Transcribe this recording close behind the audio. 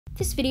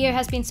This video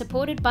has been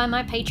supported by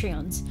my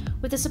Patreons.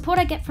 With the support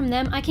I get from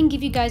them, I can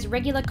give you guys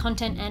regular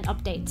content and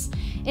updates.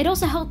 It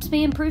also helps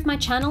me improve my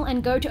channel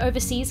and go to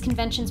overseas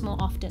conventions more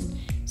often.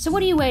 So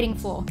what are you waiting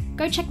for?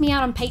 Go check me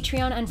out on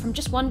Patreon, and from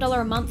just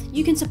 $1 a month,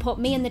 you can support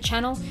me and the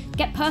channel,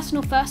 get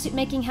personal fursuit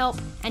making help,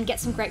 and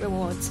get some great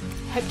rewards.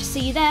 Hope to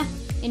see you there.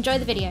 Enjoy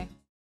the video.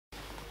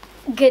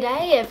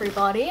 G'day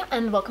everybody,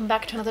 and welcome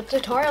back to another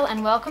tutorial,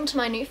 and welcome to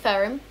my new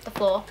fur room. The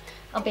floor,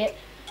 albeit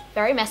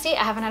very messy.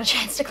 I haven't had a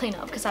chance to clean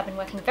up because I've been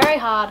working very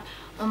hard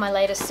on my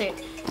latest suit.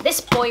 This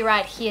boy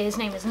right here, his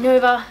name is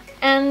Nova,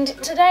 and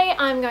today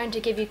I'm going to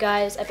give you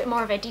guys a bit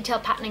more of a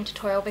detailed patterning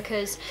tutorial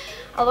because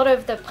a lot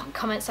of the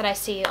comments that I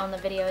see on the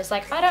video is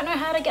like, I don't know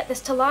how to get this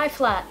to lie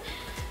flat,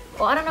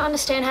 or I don't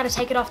understand how to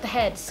take it off the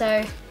head. So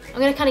I'm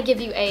going to kind of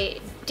give you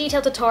a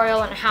detailed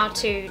tutorial on how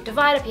to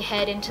divide up your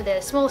head into the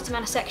smallest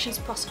amount of sections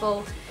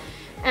possible,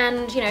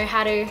 and you know,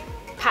 how to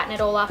pattern it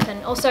all up,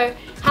 and also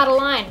how to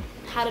line,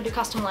 how to do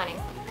custom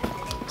lining.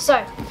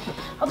 So,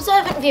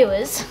 observant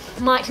viewers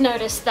might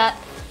notice that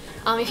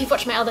if you've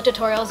watched my other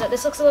tutorials, that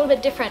this looks a little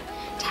bit different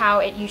to how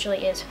it usually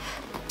is.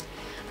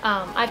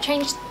 I've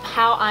changed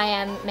how I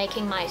am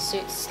making my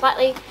suits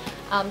slightly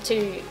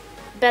to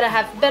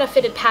have better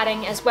fitted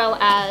padding as well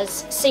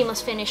as seamless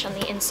finish on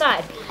the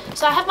inside.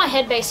 So I have my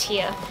head base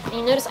here, and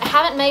you notice I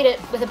haven't made it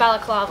with a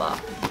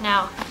balaclava.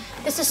 Now,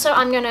 this is so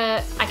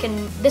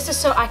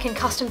I can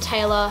custom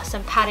tailor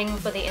some padding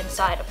for the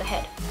inside of the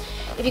head.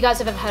 If you guys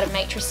have ever heard of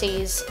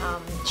Matrices,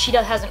 she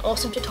has an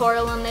awesome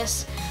tutorial on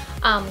this.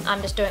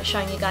 I'm just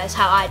showing you guys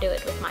how I do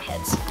it with my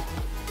heads.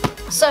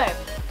 So,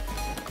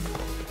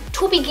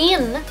 to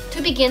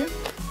begin,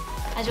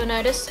 as you'll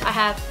notice, I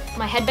have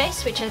my head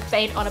base, which is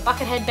made on a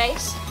bucket head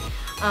base.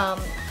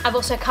 I've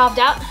also carved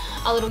out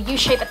a little U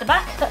shape at the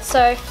back. That's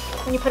so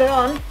when you put it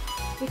on,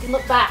 you can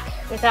look back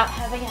without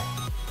having it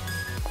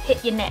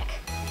hit your neck.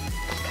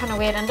 It's kind of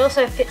weird, and it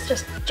also fits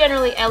just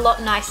generally a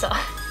lot nicer.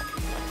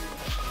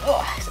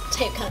 Oh, the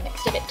tape kind of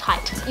makes it a bit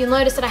tight. You'll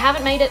notice that I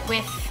haven't made it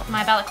with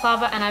my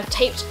balaclava, and I've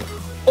taped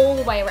all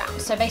the way around.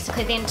 So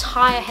basically the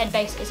entire head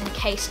base is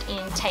encased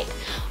in tape.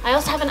 I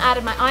also haven't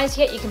added my eyes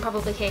yet. You can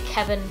probably hear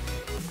Kevin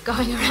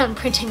going around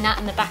printing that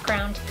in the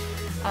background.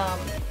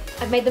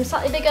 I've made them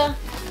slightly bigger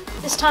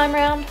this time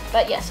around,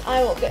 but yes,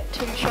 I will get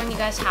to showing you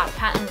guys how to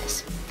pattern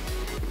this.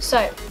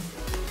 So,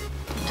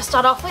 to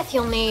start off with,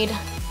 you'll need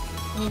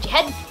your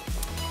head,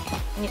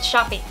 you need a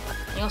Sharpie,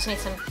 and you also need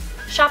some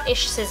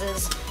sharp-ish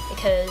scissors,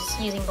 because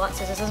using blunt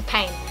scissors is a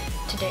pain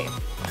to do.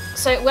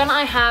 So when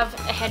I have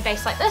a head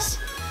base like this,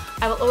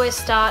 I will always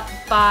start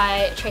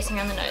by tracing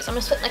around the nose. I'm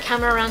going to flip the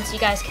camera around so you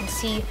guys can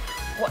see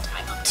what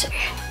I'm up to.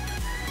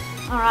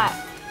 Alright,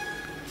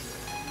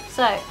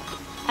 so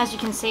as you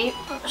can see,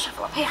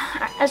 shuffle up here.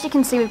 Right, as you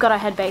can see, we've got our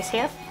head base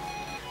here.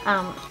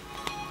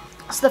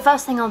 So the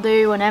first thing I'll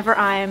do whenever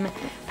I'm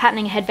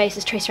patterning a head base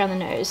is trace around the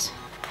nose.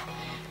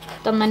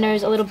 Done my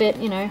nose a little bit,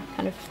 you know,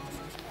 kind of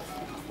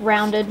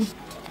rounded.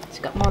 It's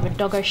got more of a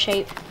doggo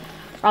shape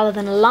rather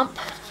than a lump.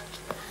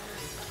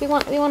 We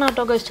want our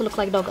doggos to look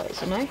like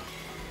doggos, you know?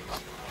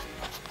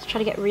 Let's try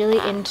to get really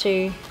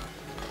into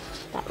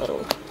that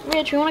little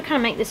ridge. We want to kind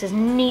of make this as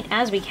neat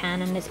as we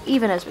can and as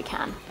even as we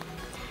can.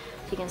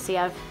 So you can see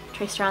I've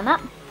traced around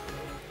that.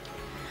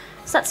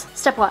 So that's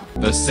step one.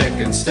 The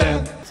second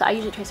step. So I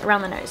usually trace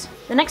around the nose.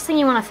 The next thing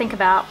you want to think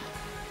about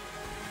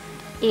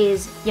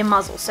is your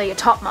muzzle, so your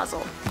top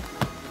muzzle.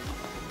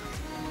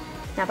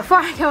 Now before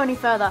I go any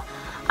further,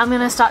 I'm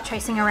going to start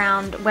tracing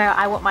around where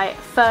I want my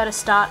fur to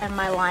start and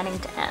my lining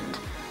to end.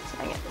 So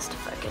if I get this to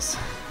focus.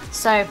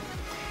 So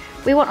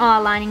we want all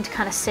our lining to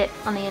kind of sit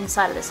on the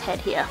inside of this head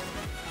here.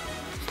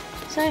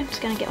 So I'm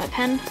just going to get my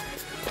pen.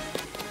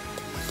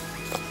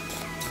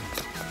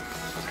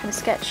 Just kind of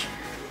sketch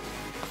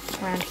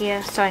around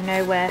here so I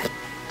know where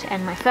to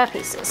end my fur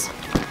pieces.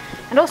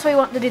 And also we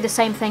want to do the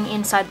same thing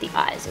inside the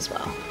eyes as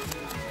well.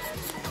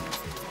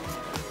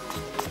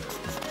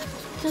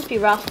 Just be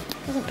rough,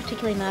 doesn't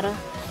particularly matter.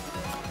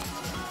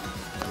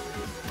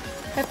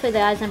 Hopefully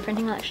the eyes I'm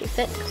printing will actually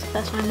fit, because the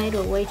first one I made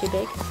were way too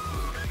big.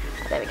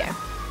 Oh, there we go.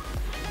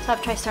 So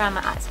I've traced around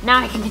my eyes. Now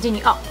I can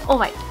continue up, all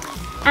the way.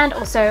 And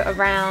also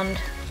around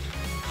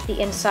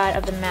the inside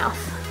of the mouth.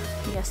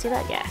 You guys see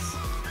that? Yes.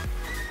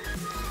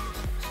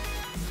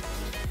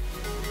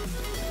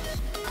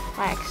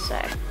 Like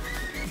so.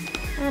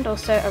 And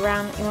also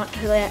around, you want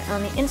to lay it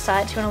on the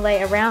inside, so you want to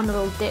lay around the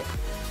little dip.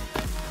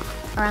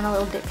 Around the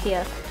little dip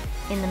here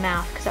in the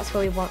mouth, because that's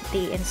where we want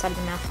the inside of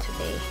the mouth to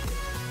be.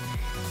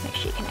 Make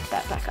sure you connect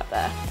that back up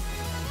there.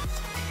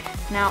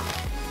 Now,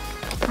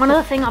 one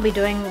other thing I'll be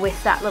doing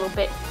with that little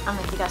bit, I don't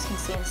know if you guys can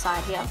see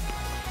inside here,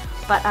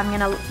 but I'm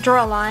going to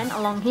draw a line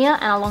along here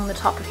and along the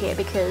top of here,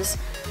 because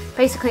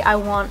basically I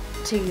want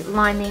to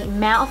line the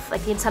mouth,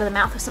 like the inside of the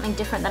mouth, with something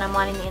different than I'm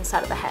lining the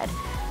inside of the head.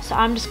 So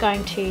I'm just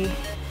going to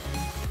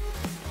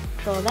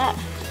draw that,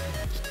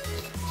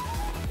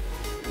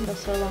 and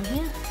also along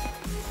here.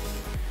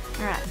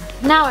 Alright,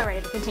 now we're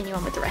ready to continue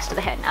on with the rest of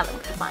the head, now that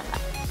we've defined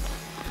that.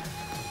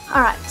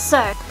 Alright,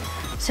 so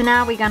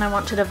now we're going to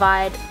want to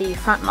divide the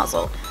front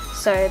muzzle.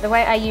 So the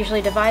way I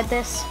usually divide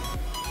this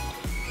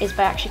is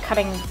by actually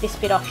cutting this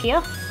bit off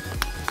here.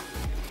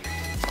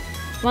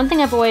 One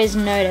thing I've always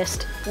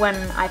noticed when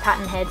I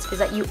pattern heads is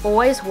that you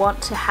always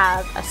want to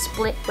have a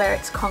split where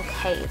it's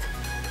concave.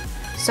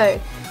 So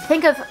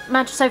think of,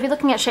 so if you're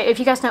looking at shape, if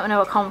you guys don't know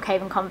what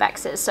concave and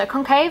convex is, so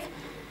concave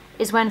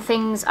is when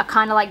things are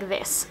kind of like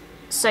this.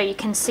 So you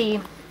can see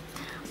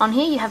on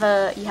here you have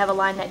a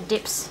line that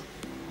dips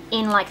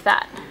in like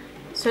that,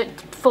 so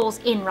it falls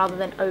in rather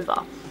than over.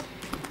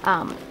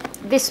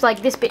 This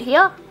bit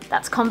here,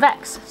 that's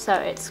convex, so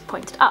it's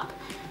pointed up.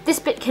 This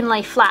bit can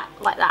lay flat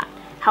like that.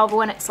 However,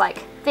 when it's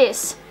like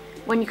this,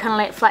 when you kind of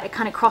lay it flat, it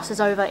kind of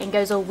crosses over and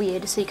goes all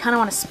weird, so you kind of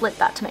want to split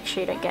that to make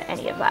sure you don't get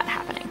any of that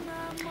happening.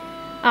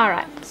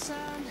 Alright,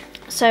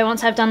 so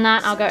once I've done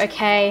that, I'll go,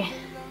 okay,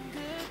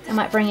 I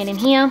might bring it in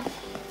here.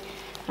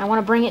 I want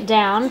to bring it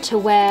down to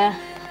where,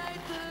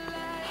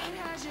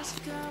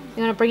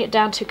 you want to bring it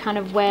down to kind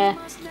of where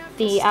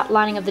the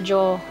outlining of the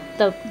jaw,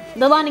 the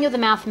lining of the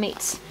mouth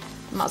meets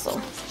the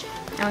muzzle.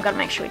 And we've got to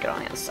make sure we do it on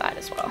the other side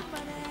as well.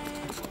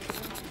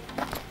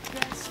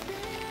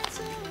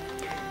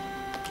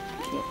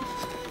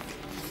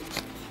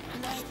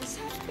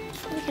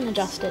 We can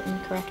adjust it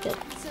and correct it.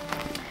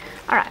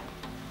 Alright,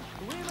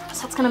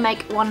 so that's going to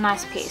make one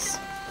nice piece.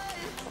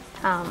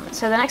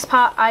 So the next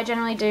part I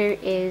generally do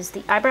is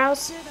the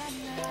eyebrows,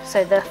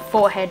 so the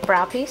forehead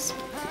brow piece.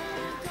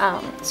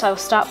 So I'll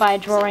start by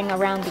drawing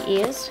around the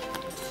ears,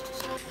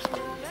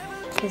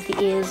 because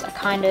the ears are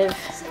kind of,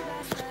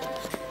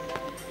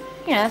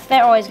 you know,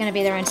 they're always going to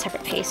be their own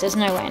separate piece. There's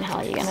no way in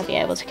hell you're going to be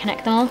able to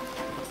connect them all.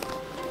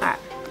 Alright,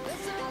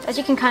 as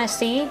you can kind of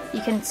see,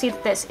 you can see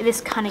that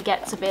this kind of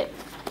gets a bit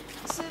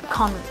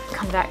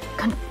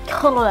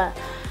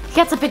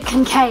gets a bit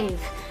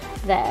concave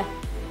there.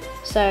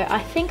 So I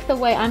think the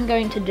way I'm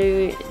going to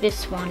do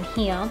this one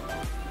here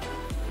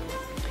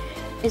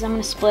is I'm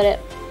going to split it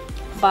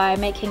by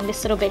making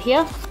this little bit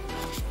here,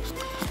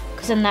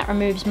 because then that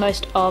removes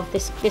most of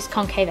this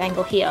concave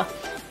angle here.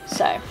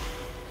 So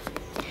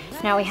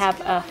now we have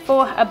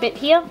a bit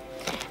here,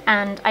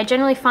 and I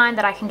generally find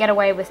that I can get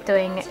away with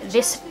doing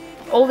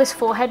all this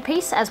forehead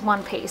piece as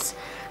one piece,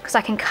 because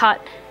I can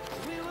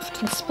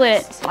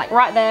split it like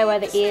right there where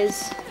the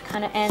ears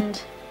kind of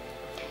end,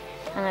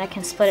 and then I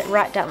can split it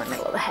right down the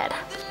middle of the head.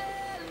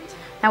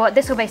 Now what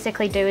this will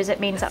basically do is it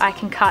means that I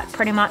can cut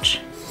pretty much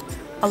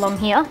along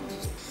here,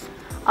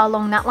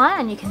 along that line,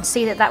 and you can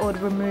see that that would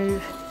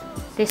remove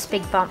this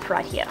big bump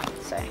right here.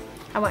 So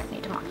I won't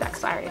need to mark that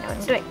because I already know what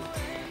I'm doing.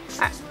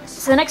 Alright,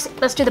 so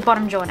let's do the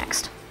bottom jaw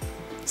next.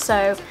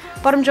 So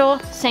bottom jaw,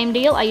 same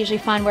deal. I usually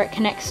find where it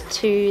connects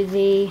to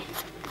the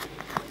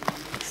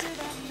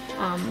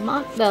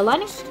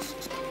lining,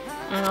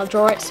 and I'll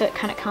draw it so it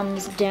kind of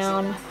comes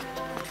down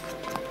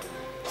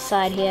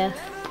side here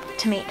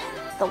to meet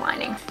the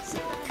lining.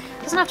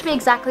 It doesn't have to be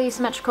exactly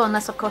symmetrical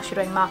unless of course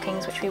you're doing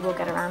markings, which we will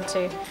get around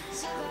to,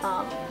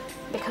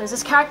 because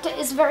this character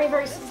is very,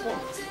 very simple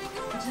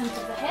in terms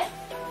of the head.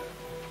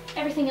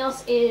 Everything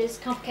else is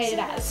complicated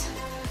as.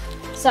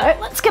 So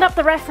let's get up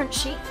the reference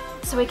sheet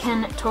so we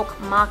can talk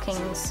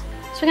markings.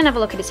 So we're going to have a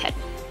look at his head.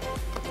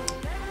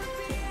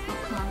 Oh,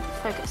 come on,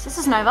 focus. This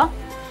is Nova.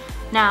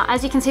 Now,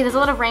 as you can see, there's a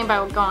lot of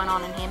rainbow going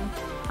on in him,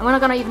 and we're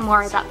not going to even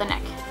worry about the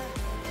neck.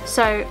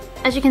 So,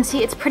 as you can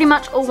see, it's pretty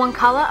much all one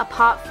colour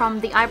apart from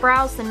the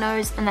eyebrows, the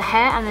nose and the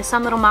hair, and there's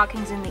some little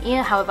markings in the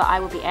ear. However, I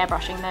will be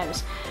airbrushing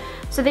those.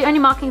 So the only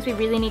markings we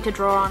really need to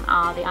draw on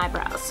are the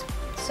eyebrows.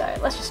 So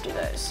let's just do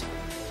those.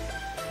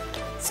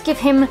 Let's give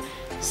him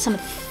some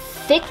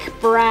thick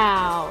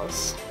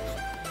brows.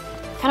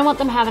 Kind of want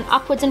them to have an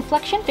upwards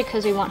inflection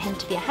because we want him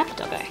to be a happy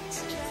doggo.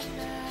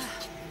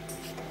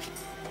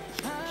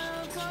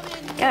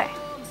 Go.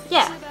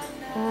 Yeah.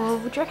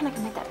 Would you reckon I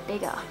can make that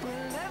bigger?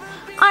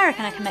 I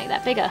reckon I can make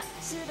that bigger.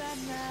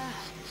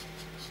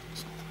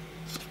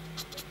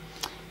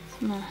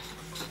 There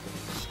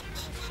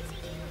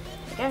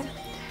we go.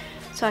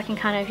 So I can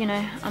kind of, you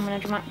know, I'm going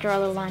to draw a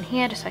little line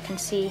here just so I can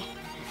see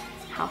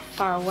how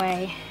far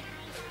away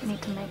I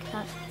need to make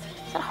that.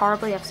 Is that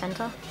horribly off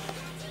center?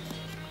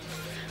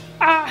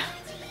 Ah!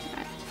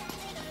 Right.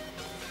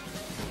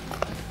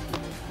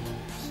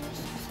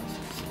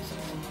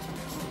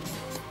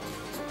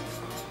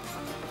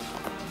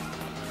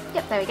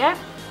 Yep, there we go.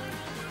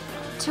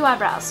 2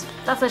 eyebrows.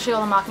 That's literally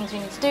all the markings we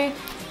need to do.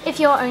 If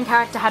your own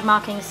character had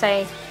markings,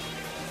 say,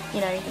 you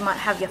know, you might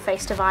have your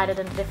face divided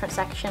into different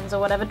sections or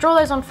whatever, draw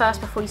those on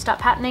first before you start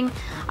patterning.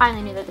 I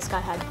only knew that this guy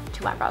had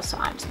 2 eyebrows, so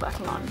I'm just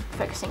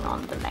focusing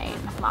on the main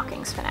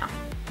markings for now.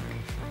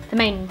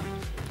 I'm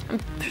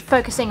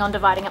focusing on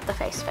dividing up the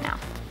face for now.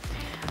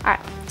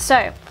 Alright,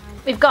 so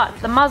we've got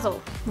the muzzle,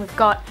 we've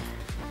got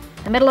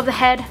the middle of the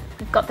head,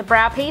 we've got the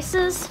brow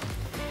pieces,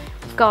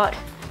 we've got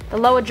the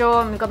lower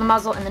jaw, and we've got the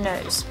muzzle and the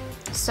nose.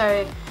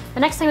 So the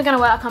next thing we're going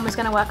to work on is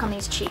going to work on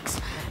these cheeks.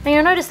 Now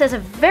you'll notice there's a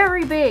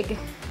very, very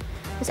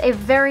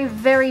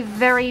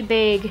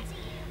big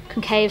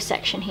concave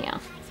section here.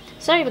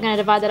 So we're going to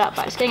divide that up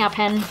by just getting our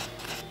pen,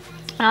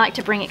 and I like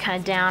to bring it kind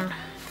of down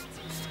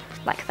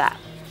like that.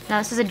 Now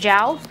this is a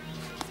jowl,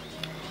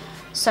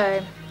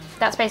 so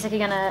that's basically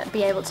gonna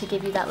be able to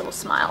give you that little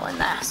smile in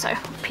there. So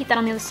repeat that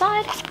on the other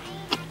side.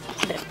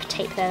 There's a bit of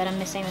tape there that I'm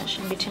missing, that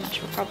shouldn't be too much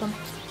of a problem.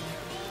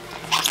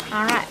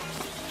 Alright.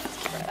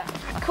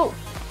 Cool.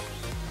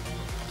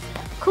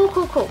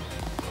 Cool.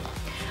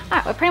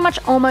 Alright, we're pretty much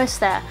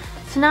almost there.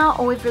 So now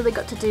all we've really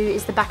got to do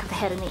is the back of the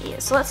head and the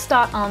ears. So let's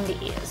start on the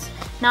ears.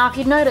 Now if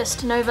you've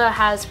noticed, Nova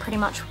has pretty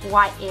much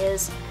white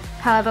ears.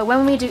 However,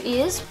 when we do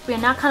ears, we are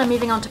now kind of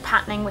moving on to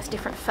patterning with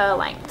different fur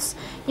lengths.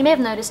 You may have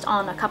noticed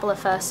on a couple of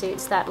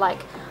fursuits that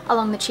like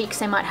along the cheeks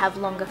they might have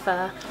longer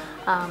fur.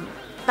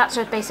 That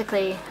just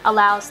basically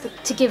allows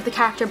to give the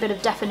character a bit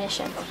of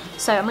definition.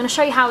 So I'm going to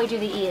show you how we do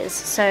the ears.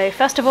 So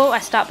first of all, I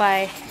start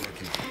by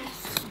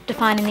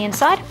defining the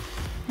inside.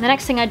 And the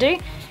next thing I do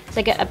is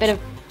I get a bit of,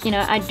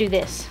 I do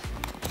this.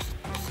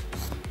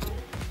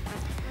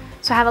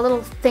 So I have a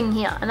little thing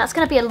here, and that's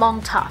going to be a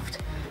long tuft,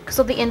 because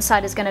all the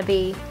inside is going to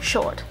be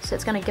short. So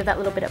it's going to give that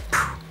little bit of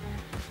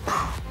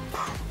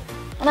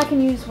and I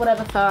can use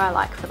whatever fur I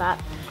like for that.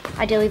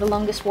 Ideally the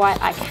longest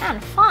white I can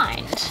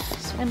find.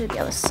 So I'm going to do the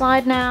other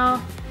side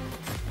now.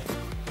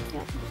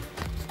 Yep.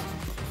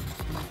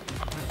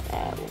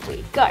 There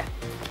we go.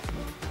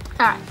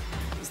 Alright,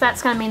 so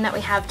that's going to mean that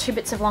we have 2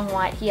 bits of long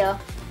white here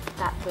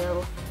that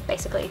will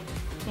basically,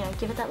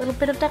 give it that little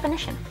bit of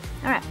definition.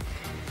 Alright,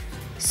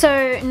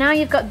 so now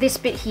you've got this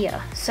bit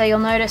here. So you'll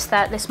notice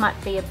that this might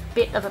be a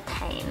bit of a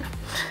pain.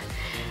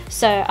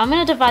 So I'm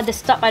going to divide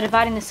this up by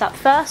dividing this up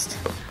first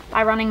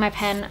by running my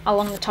pen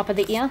along the top of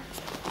the ear.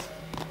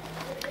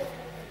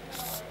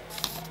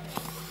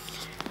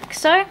 Like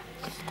so.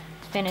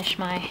 Finish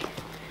my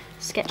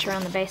sketch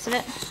around the base of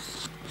it.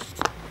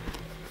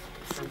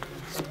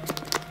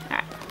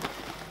 Alright.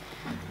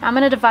 I'm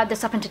going to divide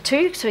this up into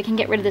 2 so we can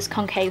get rid of this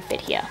concave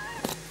bit here.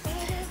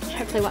 Which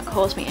hopefully won't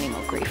cause me any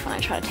more grief when I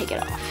try to take it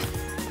off.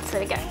 So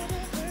there we go.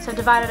 So I've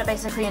divided it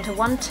basically into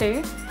 1,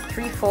 2,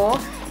 3, 4,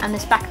 and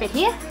this back bit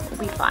here will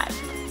be 5.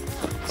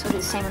 So we'll do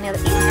the same on the other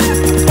ear.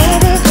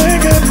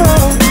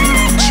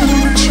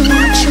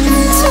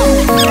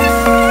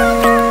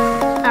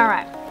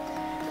 Alright,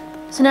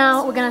 so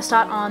now we're going to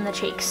start on the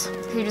cheeks.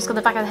 So you just got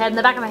the back of the head, and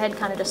the back of the head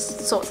kind of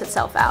just sorts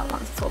itself out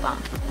once it's all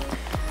done.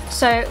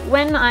 So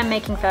when I'm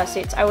making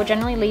fursuits, I will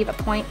generally leave a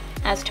point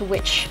as to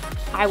which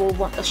I will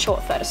want the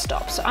short fur to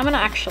stop. So I'm going to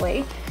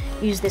actually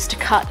use this to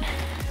cut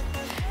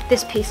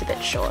this piece a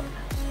bit short.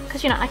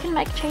 Because, I can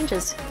make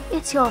changes.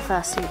 It's your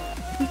fursuit.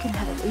 You can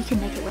have it, you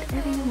can make it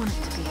whatever you want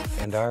it to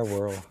be. In our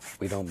world,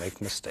 we don't make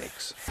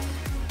mistakes.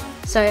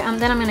 So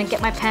then I'm going to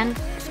get my pen,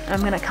 and I'm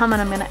going to come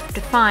and I'm going to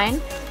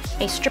define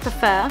a strip of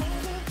fur.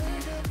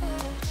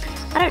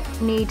 I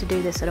don't need to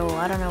do this at all.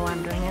 I don't know why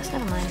I'm doing this.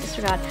 Never mind,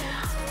 disregard.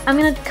 I'm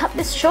going to cut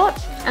this short,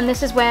 and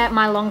this is where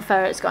my long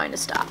fur is going to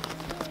start.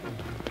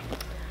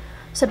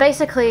 So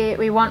basically,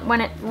 we want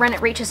when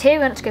it reaches here, we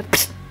want it to go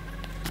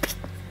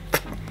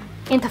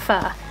into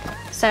fur.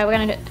 So we're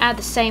going to add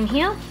the same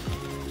here.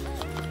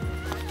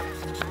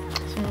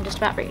 Just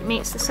about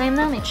meets the same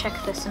there. Let me check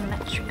the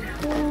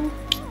symmetrical.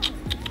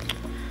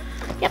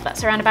 Yep,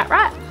 that's around about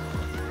right.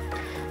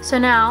 So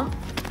now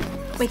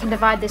we can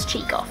divide this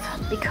cheek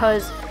off,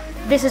 because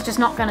this is just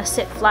not going to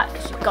sit flat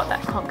because you've got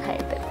that concave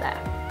bit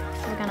there.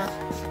 So we're going to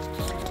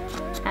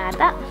add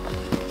that,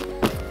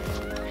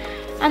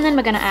 and then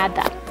we're going to add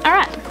that.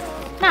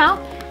 Alright, now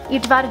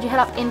you've divided your head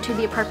up into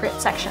the appropriate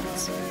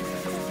sections.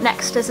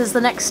 Next, this is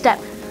the next step.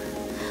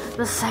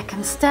 The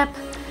second step.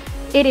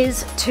 It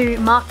is to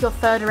mark your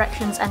fur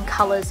directions and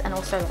colours and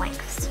also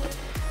lengths.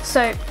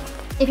 So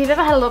if you've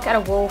ever had a look at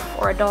a wolf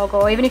or a dog,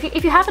 or even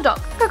if you have a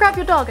dog, go grab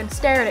your dog and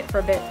stare at it for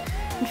a bit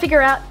and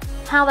figure out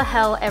how the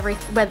hell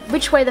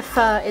which way the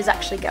fur is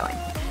actually going.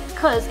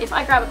 Because if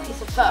I grab a piece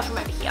of fur from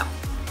over here,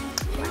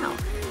 wow,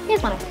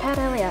 here's one I prepared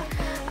earlier,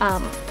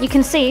 you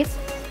can see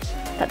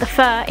that the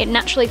fur, it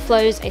naturally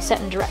flows a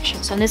certain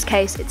direction. So in this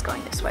case, it's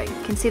going this way.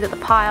 You can see that the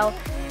pile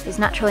is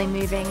naturally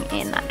moving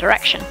in that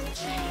direction.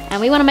 And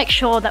we want to make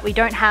sure that we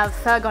don't have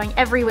fur going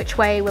every which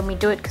way when we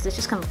do it, because it's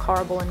just going to look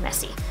horrible and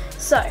messy.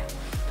 So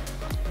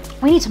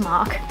we need to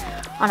mark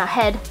on our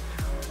head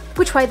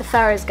which way the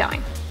fur is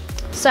going.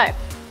 So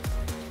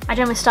I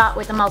generally start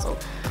with the muzzle.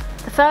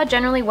 The fur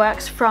generally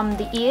works from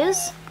the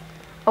ears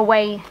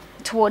away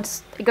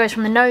towards, it goes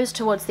from the nose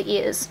towards the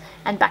ears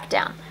and back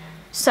down.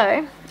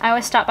 So I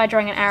always start by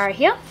drawing an arrow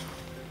here,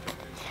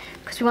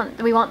 because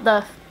we want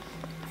the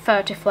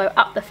fur to flow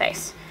up the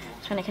face.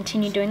 So I'm going to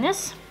continue doing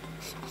this.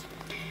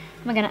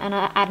 We're going to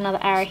add another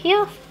arrow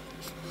here,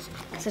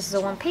 because this is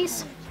a one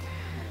piece.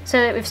 So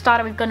that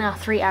we've got now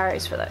 3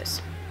 arrows for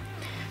those.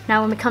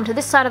 Now when we come to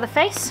this side of the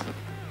face,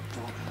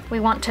 we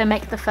want to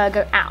make the fur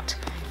go out.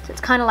 So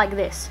it's kind of like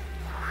this.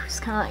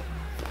 It's kind of like,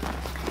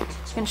 I'm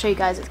going to show you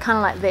guys, it's kind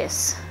of like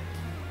this.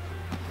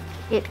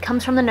 It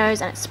comes from the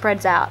nose and it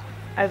spreads out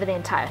over the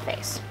entire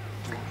face.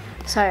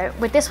 So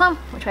with this one,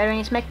 which way do we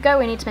need to make it go?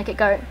 We need to make it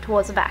go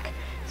towards the back.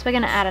 So we're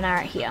going to add an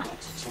arrow here.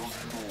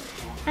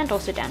 And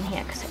also down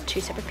here, because they're 2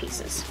 separate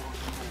pieces.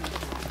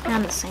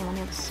 And the same on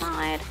the other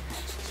side.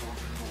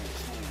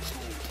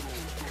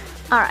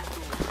 Alright.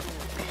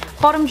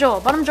 Bottom jaw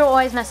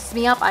always messes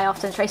me up. I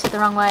often trace it the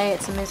wrong way,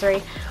 it's a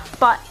misery.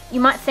 But you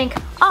might think,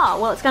 oh,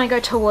 well, it's going to go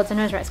towards the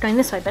nose, right? It's going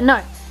this way, but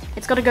no,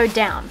 it's got to go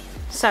down.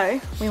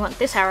 So we want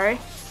this arrow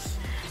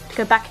to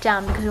go back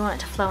down because we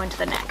want it to flow into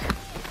the neck.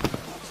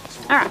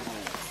 All right,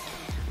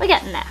 we're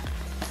getting there.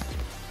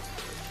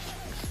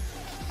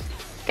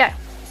 Go,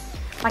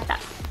 like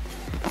that.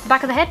 The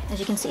back of the head, as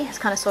you can see, has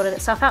kind of sorted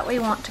itself out. We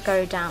want to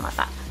go down like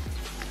that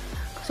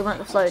because we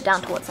want it to flow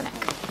down towards the neck.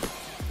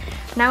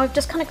 Now we've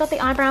just kind of got the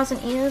eyebrows and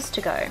ears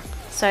to go.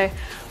 So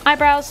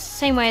eyebrows,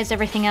 same way as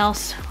everything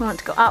else. We want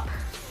to go up,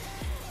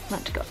 we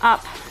want to go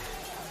up.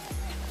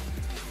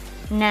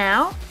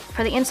 Now,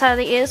 for the inside of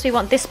the ears, we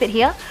want this bit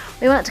here.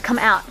 We want it to come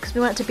out because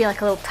we want it to be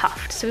like a little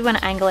tuft. So we want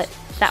to angle it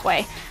that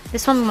way.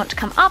 This one we want to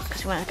come up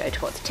because we want to go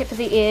towards the tip of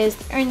the ears.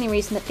 The only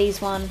reason that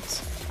these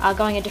ones are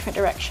going a different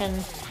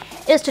direction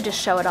is to just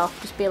show it off,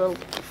 just be a little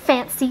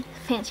fancy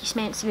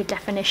schmancy with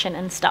definition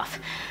and stuff.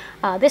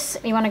 This,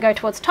 we want to go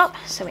towards top,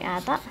 so we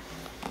add that.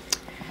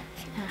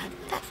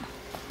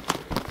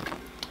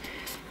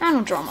 And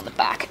we'll draw them on the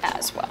back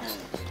as well.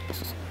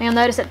 And you'll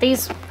notice that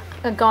these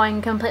are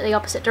going completely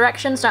opposite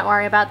directions. Don't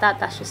worry about that,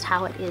 that's just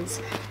how it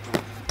is.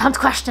 Don't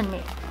question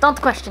me,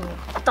 don't question me,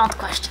 don't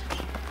question me.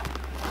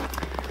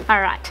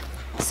 Alright,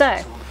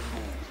 so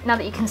now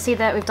that you can see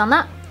that we've done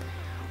that,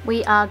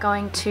 we are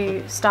going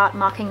to start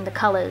marking the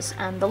colours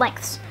and the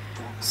lengths.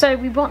 So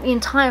we want the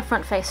entire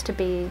front face to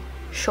be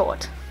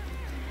short.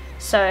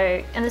 So,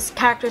 and this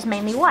character is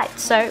mainly white,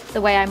 so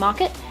the way I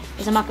mark it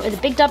is I mark it with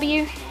a big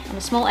W and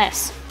a small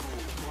S.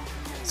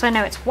 So I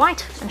know it's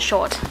white and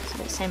short. So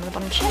the same on the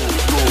bottom chin.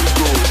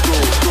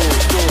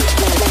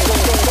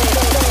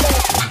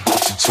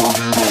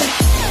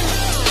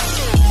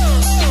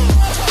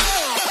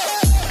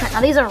 Right,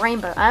 now these are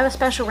rainbow. I have a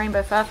special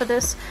rainbow fur for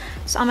this,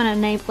 so I'm going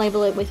to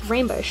label it with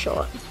rainbow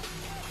short.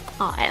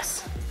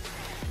 RS.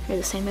 Do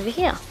the same over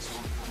here.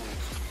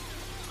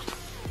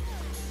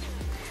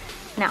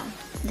 Now,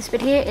 this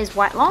bit here is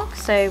white long,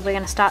 so we're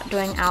going to start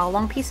doing our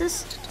long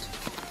pieces.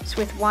 So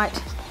with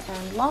white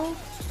and long,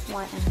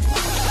 white and long.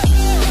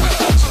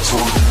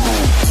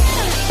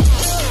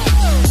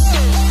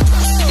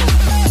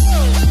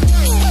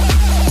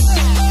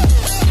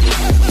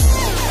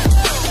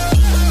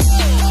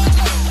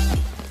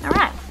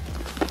 Alright.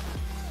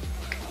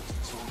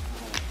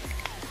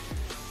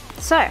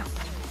 So,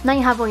 now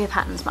you have all your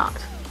patterns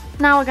marked.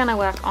 Now we're going to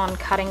work on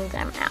cutting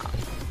them out.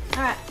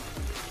 Alright.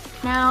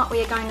 Now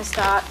we are going to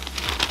start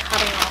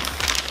cutting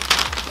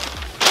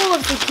off all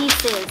of the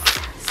pieces.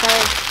 So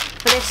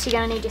for this you're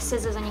going to need your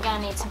scissors and you're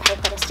going to need some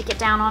paper to stick it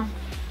down on.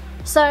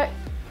 So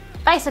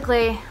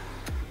basically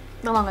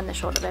the long and the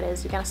short of it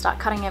is you're going to start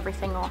cutting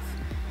everything off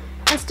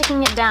and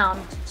sticking it down.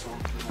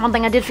 One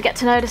thing I did forget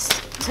to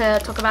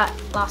talk about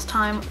last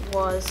time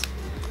was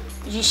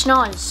the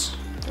schnoz.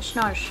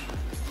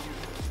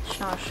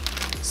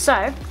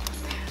 So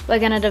we're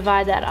going to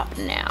divide that up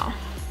now.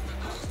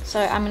 So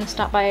I'm going to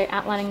start by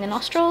outlining the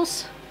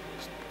nostrils,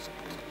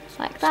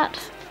 like that.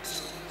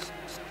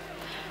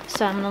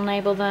 So I'm going to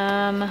label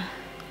them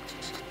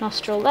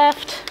nostril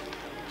left,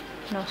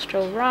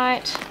 nostril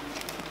right,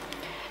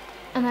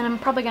 and then I'm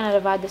probably going to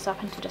divide this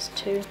up into just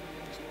two.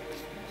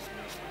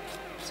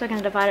 So we're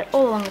going to divide it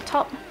all along the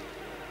top.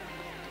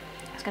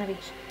 It's going to be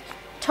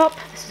top,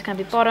 this is going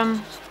to be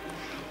bottom,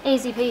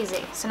 easy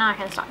peasy. So now I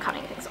can start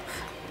cutting things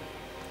off.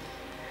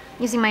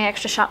 Using my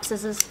extra sharp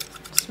scissors,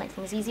 just to make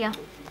things easier.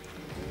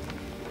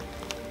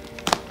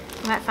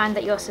 You might find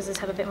that your scissors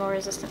have a bit more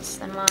resistance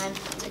than mine.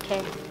 That's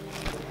okay.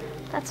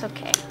 That's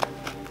okay.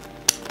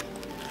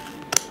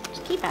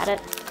 Just keep at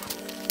it.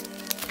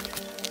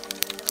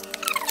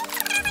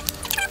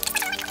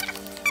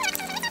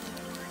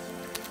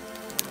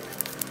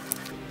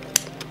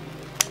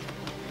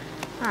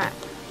 Alright.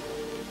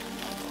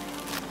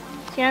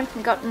 So, you know,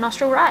 we've got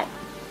nostril right.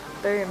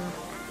 Boom.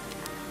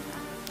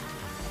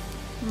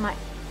 Right.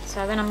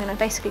 So then I'm going to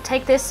basically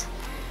take this,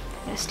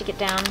 I'm going to stick it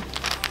down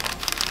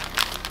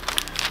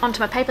onto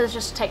my paper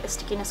just to take the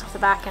stickiness off the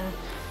back, and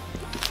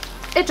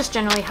it just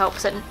generally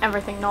helps it and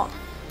everything not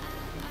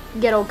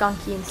get all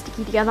gunky and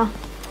sticky together.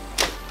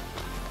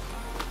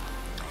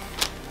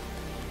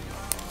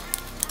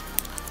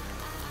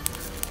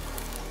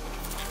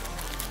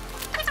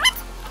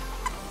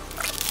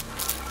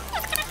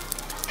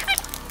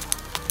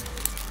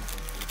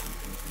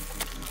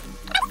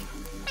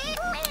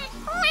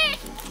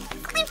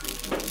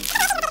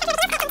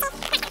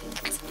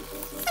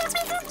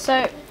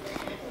 So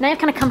now you've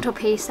kind of come to a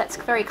piece that's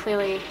very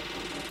clearly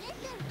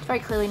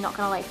not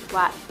going to lay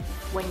flat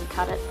when you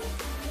cut it.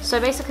 So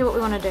basically what we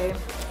want to do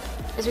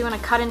is we want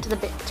to cut into the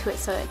bit to it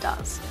so it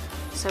does.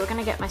 So we're going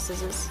to get my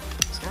scissors,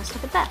 just going to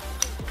snip it there.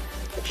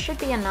 It should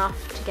be enough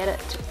to get it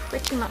to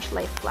pretty much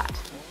lay flat.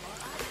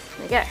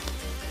 There you go.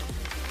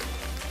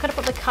 Got to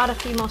probably cut a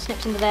few more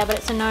snips into there, but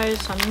it's a nose,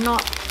 so I'm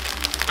not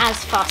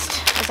as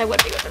fussed as I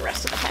would be with the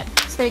rest of the head.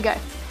 So there you go.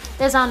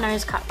 There's our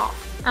nose cut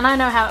off. And I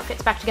know how it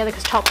fits back together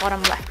because top,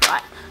 bottom, left,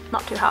 right.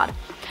 Not too hard.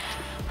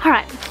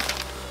 Alright,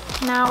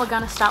 now we're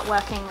going to start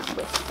working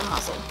with the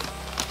muzzle.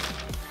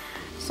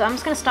 So So I'm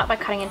just going to start by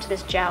cutting into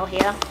this jowl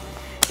here,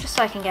 just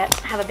so I can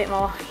have a bit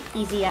more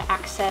easier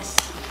access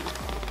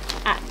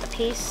at the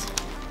piece.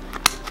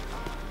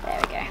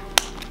 There we go.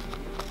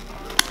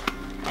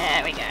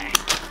 There we go.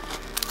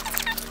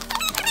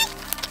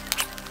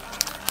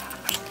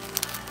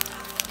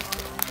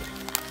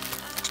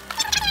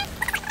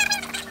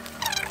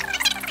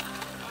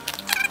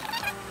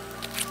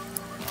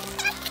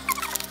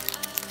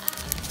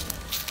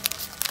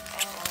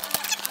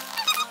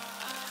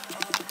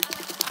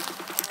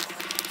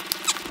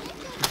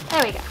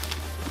 There we go.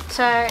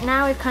 So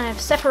now we've kind of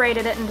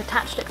separated it and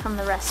detached it from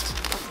the rest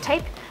of the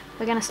tape.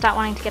 We're going to start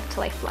wanting to get it to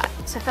lay flat.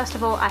 So first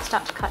of all, I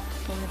start to cut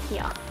in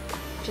here,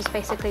 which is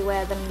basically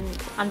where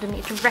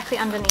directly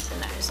underneath the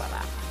nose, like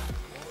that.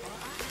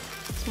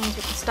 This means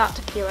we can start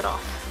to peel it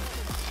off.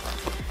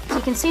 So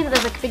you can see that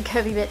there's a big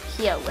curvy bit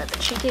here where the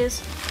cheek is,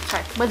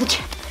 sorry, where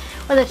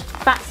the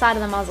back side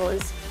of the muzzle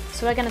is.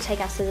 So we're going to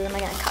take our scissors and we're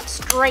going to cut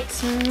straight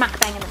smack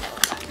bang in the middle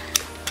of that.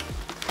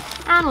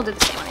 And we'll do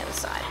the same on the other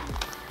side.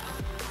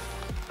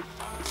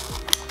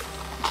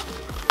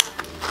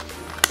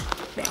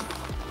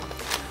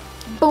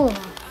 Boom,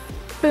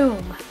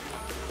 boom.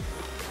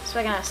 So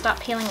we're gonna start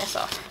peeling this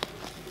off.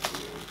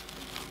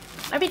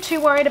 Don't be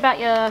too worried about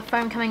your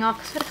foam coming off,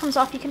 because if it comes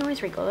off you can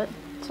always re-glue it.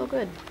 It's all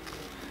good.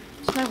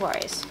 There's no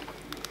worries.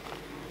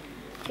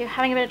 If you're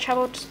having a bit of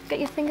trouble, just get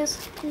your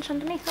fingers pinched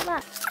underneath like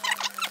that.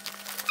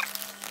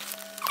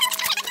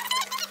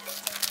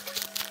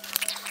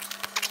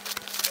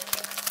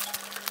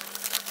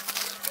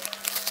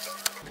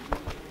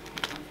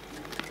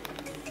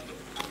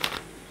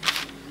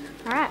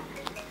 Alright.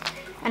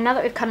 And now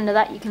that we've cut into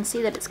that, you can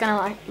see that it's going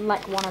to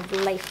like want to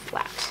lay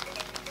flat.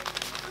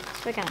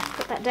 So we're going to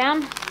put that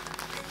down.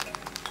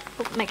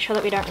 We'll make sure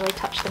that we don't really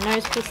touch the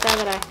nose piece there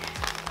that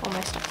I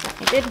almost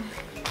accidentally did.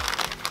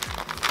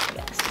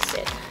 Yeah, this is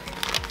it.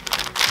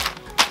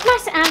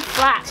 Nice and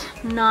flat.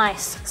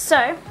 Nice.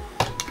 So,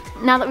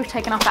 now that we've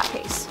taken off that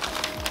piece,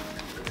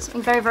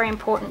 something very, very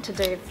important to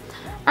do.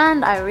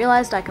 And I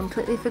realized I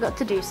completely forgot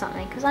to do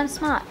something because I'm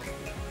smart.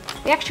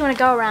 We actually want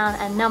to go around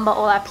and number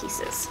all our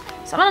pieces.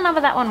 So I'm going to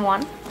number that one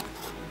 1.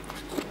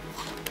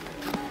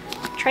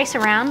 Trace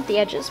around the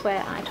edges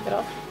where I took it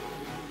off.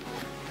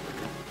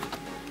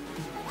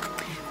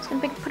 Just going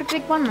to put a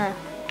big 1 there.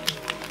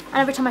 And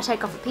every time I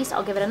take off a piece,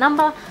 I'll give it a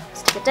number,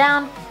 stick it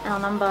down, and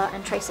I'll number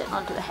and trace it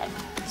onto the head.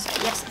 So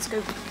yes, let's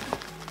go.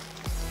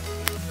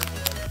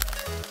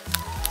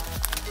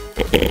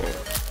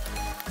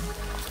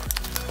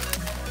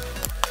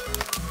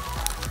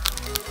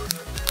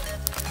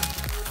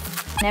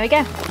 There we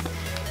go.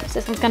 So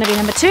this one's going to be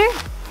number 2.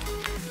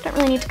 Don't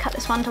really need to cut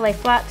this one to lay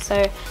flat, so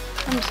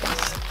I'm just going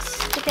to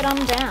stick it on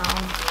down.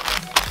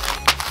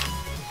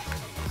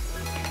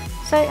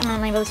 So I'm going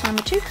to label this one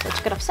number 2 because I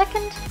took it off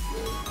second.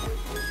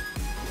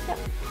 Yep.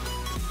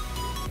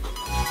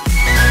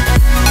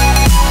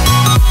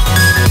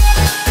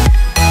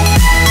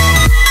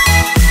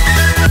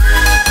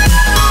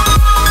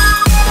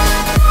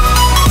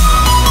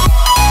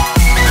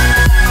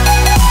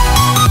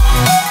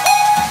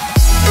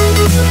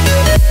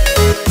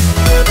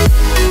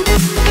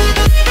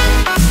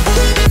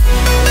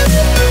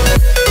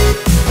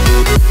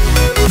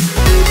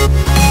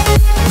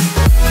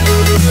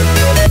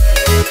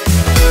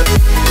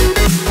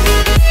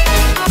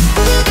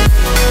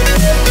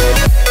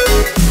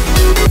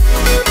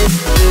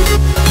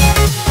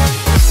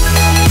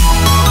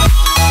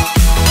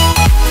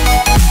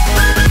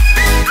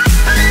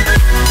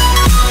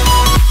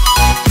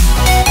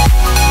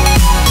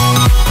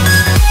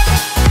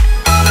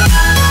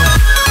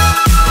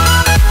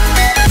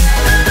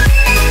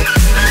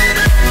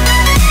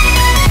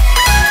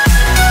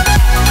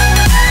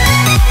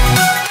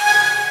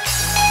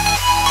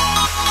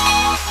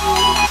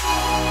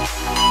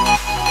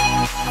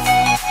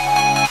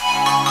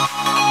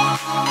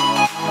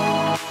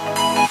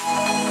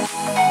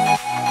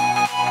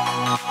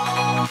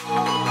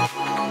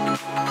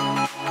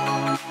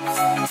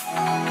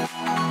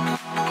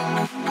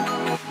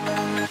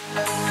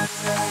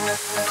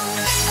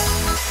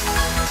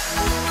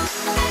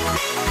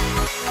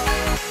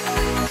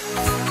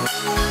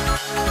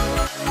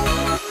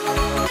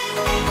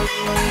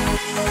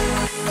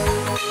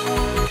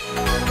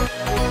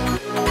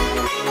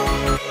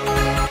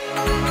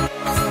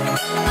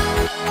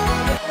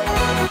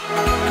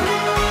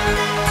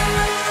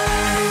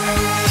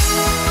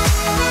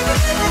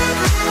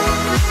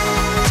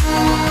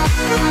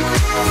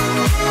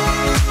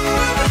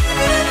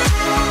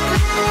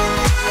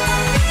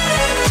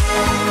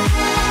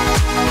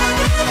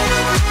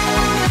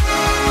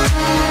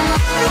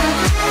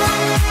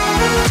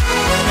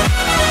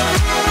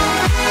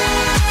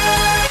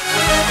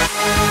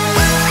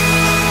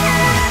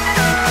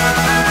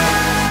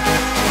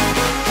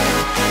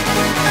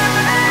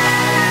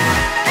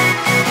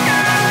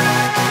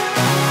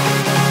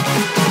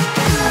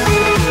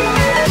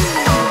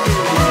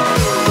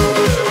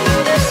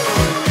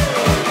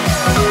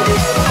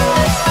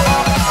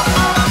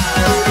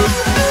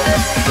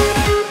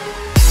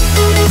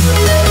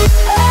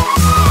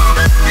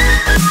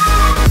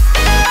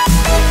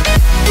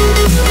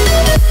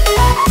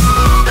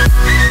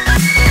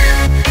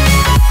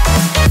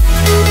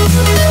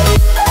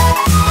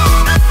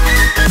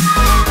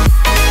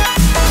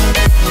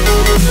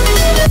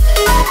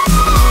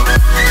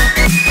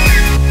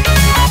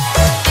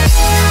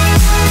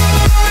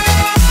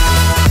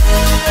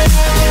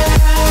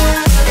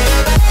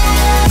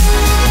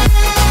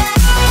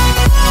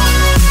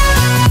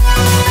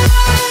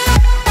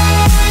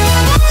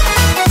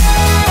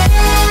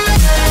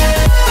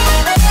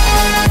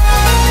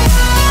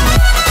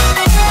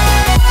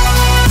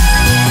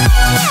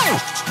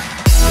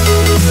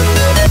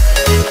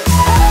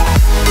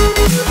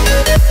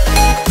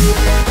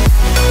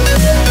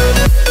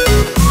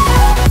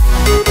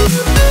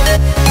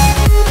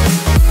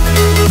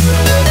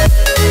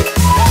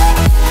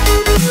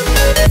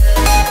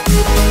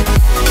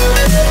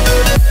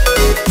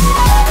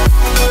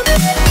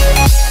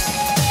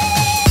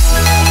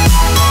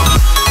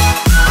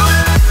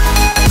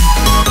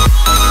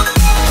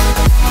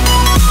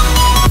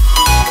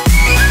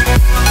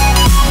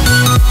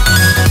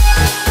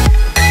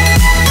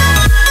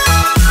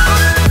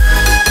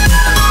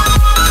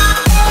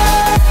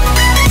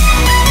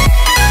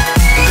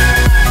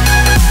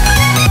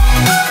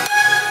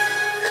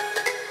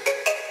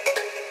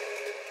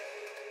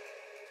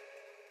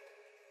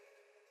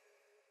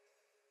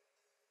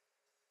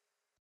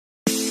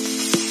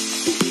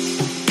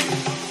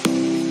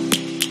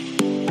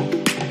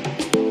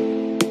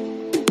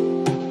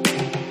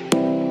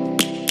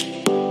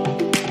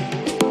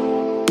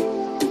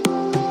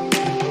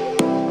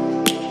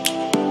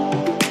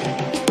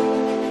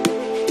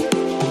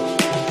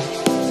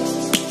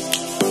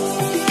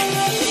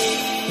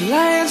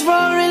 lions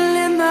roaring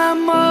in the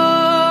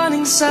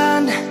morning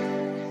sun,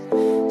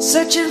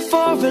 searching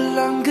for a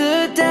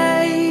longer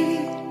day.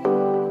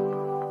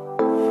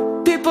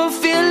 People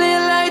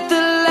feeling like the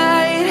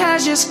light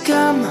has just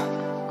come.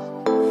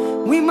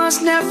 We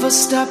must never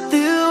stop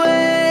the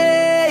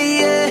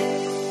way.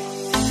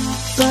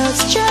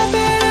 Birds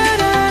chirping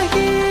and I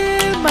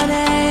hear my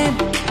name,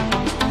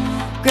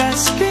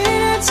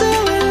 grasping into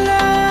a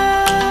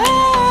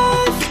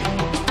life.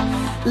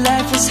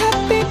 Life is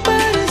happy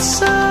but it's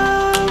so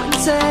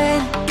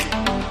insane.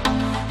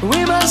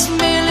 We must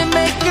merely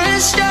make a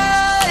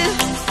start.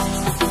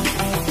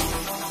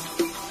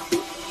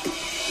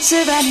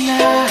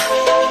 Savannah,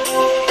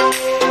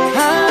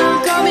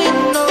 I'm coming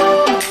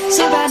home.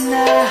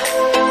 Savannah,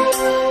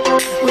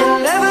 we'll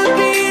never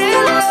be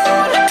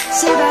alone.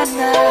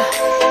 Savannah,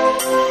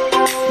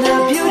 the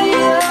beauty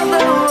of the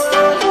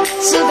world.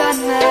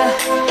 Savannah,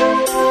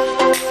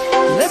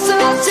 let's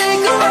all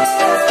take a walk.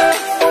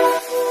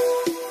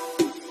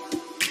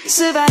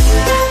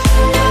 Savannah.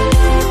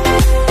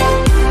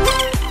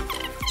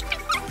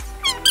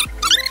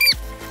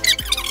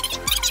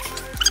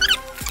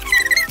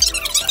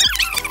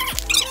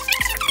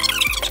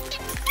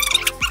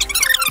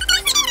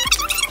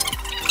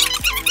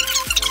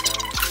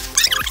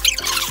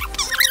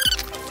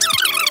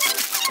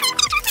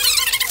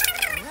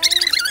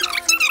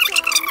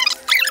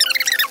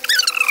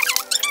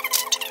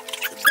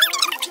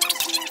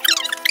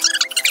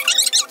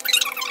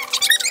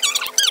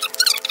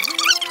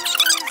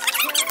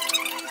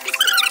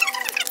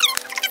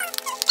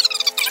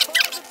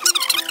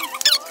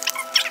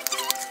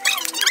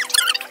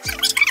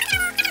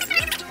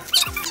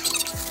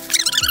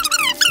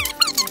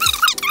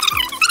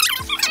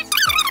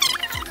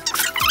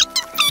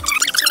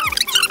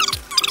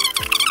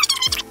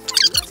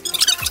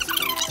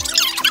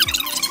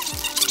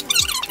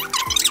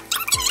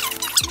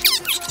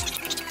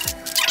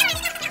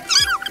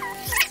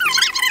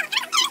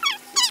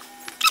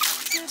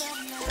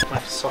 My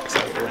socks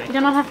out of the way. You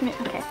do not have to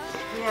move. Okay.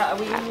 Yeah, are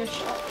we in your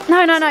shop? No,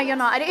 you're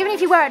not. Even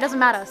if you wear it, it doesn't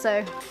matter,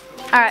 so.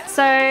 Alright,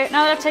 so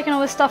now that I've taken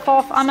all this stuff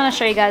off, I'm going to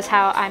show you guys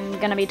how I'm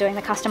going to be doing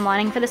the custom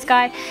lining for this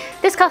guy.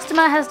 This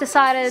customer has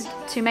decided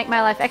to make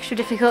my life extra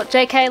difficult.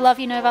 JK, love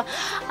you, Nova.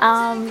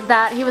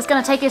 That he was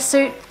going to take his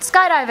suit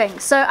skydiving.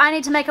 So I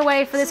need to make a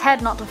way for this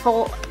head not to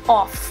fall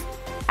off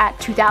at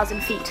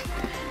 2,000 feet.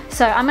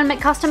 So I'm going to make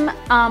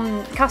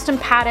custom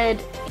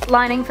padded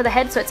lining for the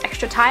head so it's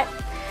extra tight.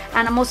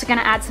 And I'm also going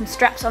to add some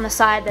straps on the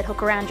side that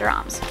hook around your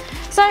arms.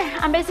 So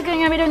I'm basically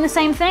going to be doing the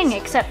same thing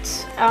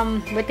except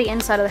with the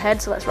inside of the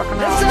head, so let's rock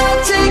and roll.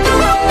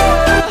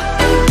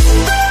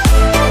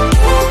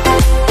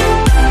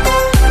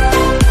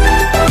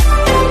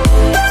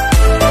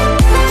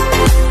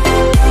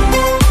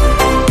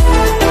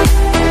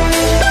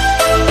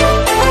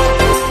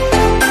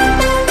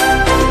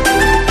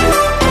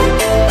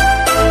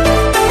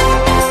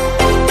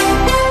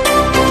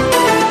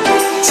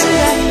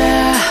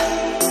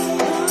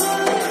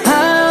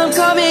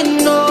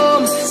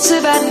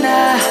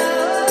 Savannah,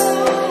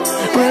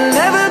 we'll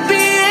never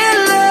be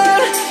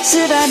alone.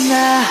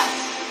 Savannah.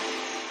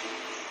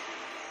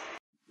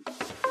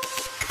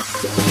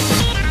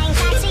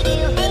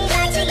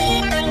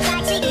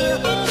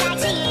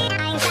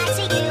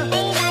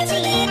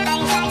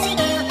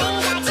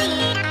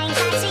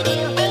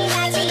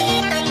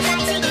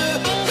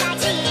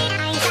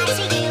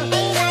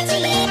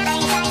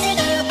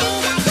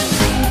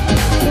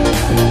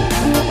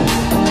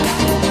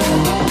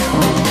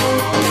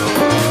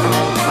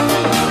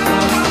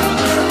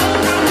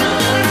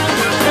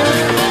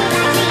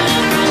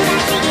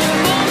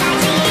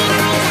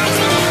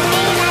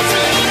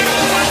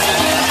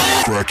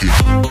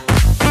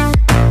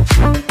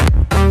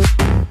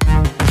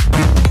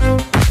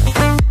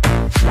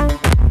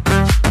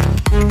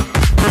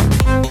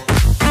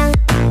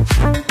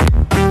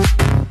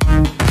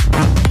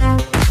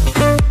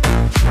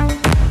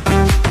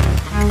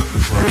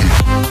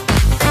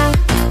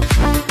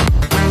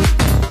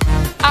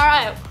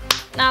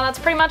 Now that's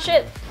pretty much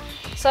it.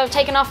 So I've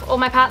taken off all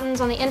my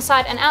patterns on the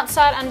inside and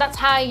outside, and that's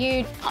how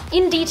you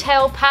in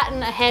detail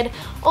pattern a head.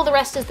 All the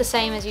rest is the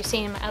same as you've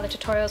seen in my other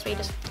tutorials where you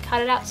just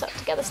cut it out, sew it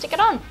together, stick it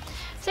on.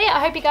 So yeah,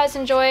 I hope you guys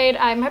enjoyed.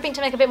 I'm hoping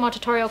to make a bit more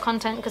tutorial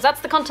content because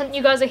that's the content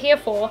you guys are here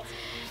for.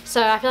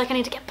 So I feel like I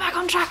need to get back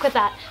on track with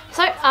that.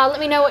 So let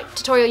me know what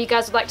tutorial you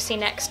guys would like to see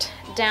next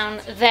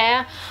down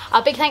there.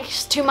 Big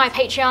thanks to my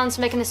Patreons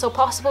for making this all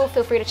possible.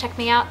 Feel free to check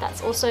me out.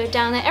 That's also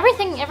down there.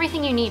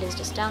 Everything you need is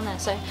just down there.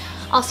 So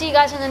I'll see you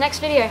guys in the next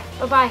video.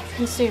 Bye bye,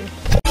 consume.